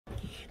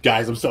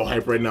Guys, I'm so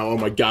hyped right now. Oh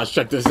my gosh,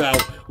 check this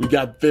out. We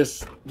got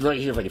this right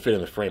here if I can fit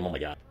in the frame. Oh my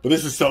god. But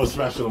this is so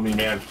special to me,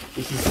 man.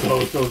 This is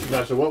so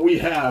special. What we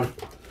have,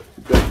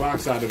 get that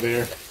box out of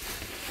there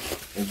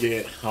and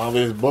get all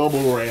this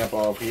bubble wrap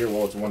off here.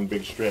 Well, it's one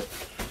big strip.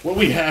 What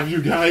we have,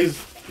 you guys,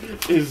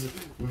 is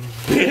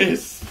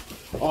this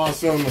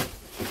awesome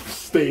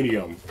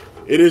stadium.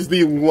 It is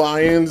the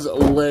Lions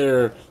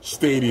Lair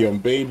Stadium,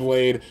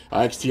 Beyblade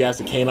Xts.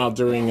 It came out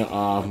during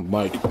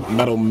like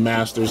Metal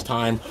Masters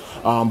time,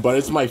 but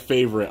it's my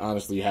favorite,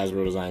 honestly,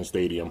 Hasbro design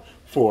stadium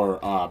for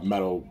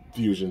Metal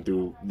Fusion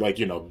through, like,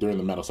 you know, during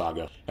the Metal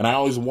Saga. And I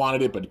always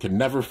wanted it, but could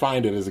never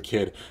find it as a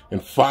kid.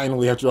 And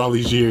finally, after all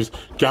these years,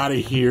 got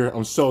it here.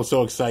 I'm so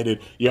excited.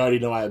 You already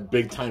know I had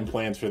big time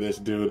plans for this,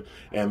 dude.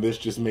 And this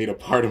just made a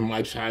part of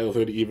my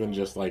childhood, even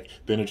just like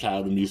the inner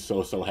child of me.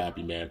 So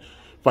happy, man.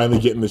 Finally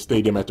getting the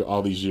stadium after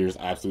all these years.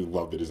 I absolutely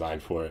love the design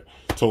for it.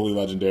 Totally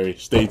legendary.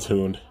 Stay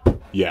tuned.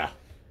 Yeah,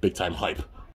 big time hype.